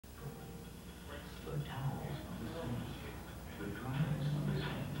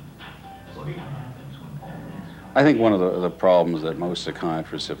I think one of the problems that most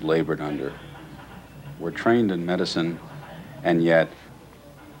psychiatrists have labored under, we're trained in medicine, and yet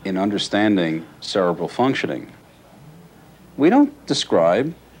in understanding cerebral functioning, we don't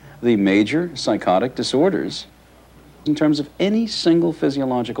describe the major psychotic disorders in terms of any single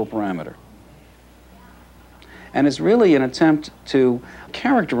physiological parameter. And it's really an attempt to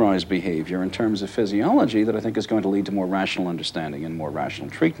characterize behavior in terms of physiology that I think is going to lead to more rational understanding and more rational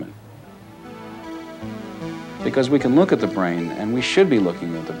treatment. Because we can look at the brain, and we should be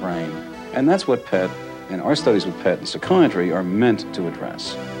looking at the brain, and that's what PET and our studies with PET and psychiatry are meant to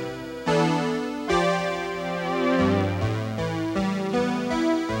address.